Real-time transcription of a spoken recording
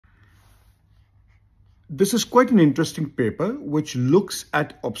This is quite an interesting paper which looks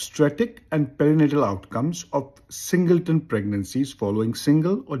at obstetric and perinatal outcomes of singleton pregnancies following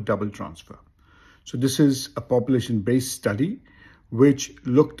single or double transfer. So this is a population-based study which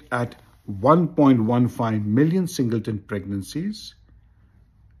looked at 1.15 million singleton pregnancies,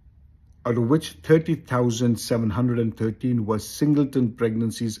 out of which 30,713 were singleton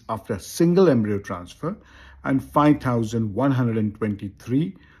pregnancies after single embryo transfer and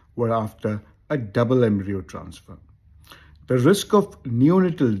 5,123 were after a double embryo transfer. The risk of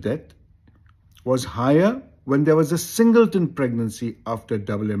neonatal death was higher when there was a singleton pregnancy after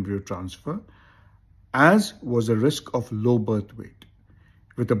double embryo transfer, as was the risk of low birth weight.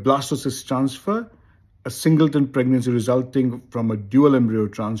 With a blastocyst transfer, a singleton pregnancy resulting from a dual embryo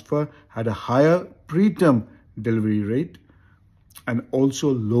transfer had a higher preterm delivery rate and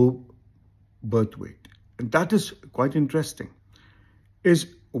also low birth weight. And that is quite interesting.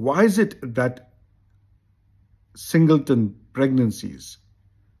 Why is it that singleton pregnancies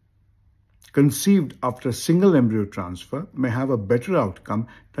conceived after a single embryo transfer may have a better outcome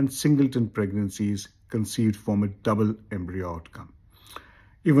than singleton pregnancies conceived from a double embryo outcome,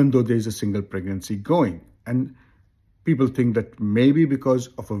 even though there is a single pregnancy going? And people think that maybe because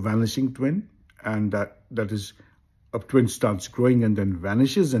of a vanishing twin, and that is a twin starts growing and then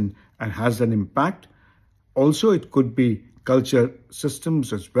vanishes and has an impact. Also, it could be culture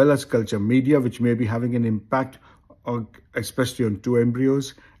systems as well as culture media, which may be having an impact, especially on two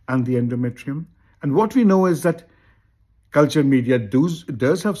embryos and the endometrium. And what we know is that culture media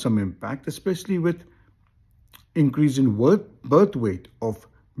does have some impact, especially with increase in birth weight of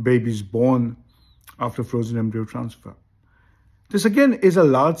babies born after frozen embryo transfer. This again is a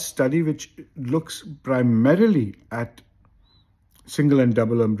large study which looks primarily at single and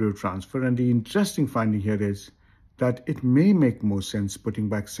double embryo transfer. And the interesting finding here is that it may make more sense putting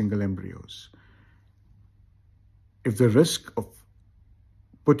back single embryos. If the risk of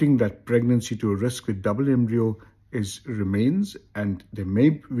putting that pregnancy to a risk with double embryo remains, and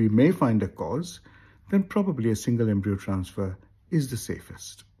we may find a cause, then probably a single embryo transfer is the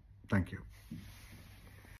safest. Thank you.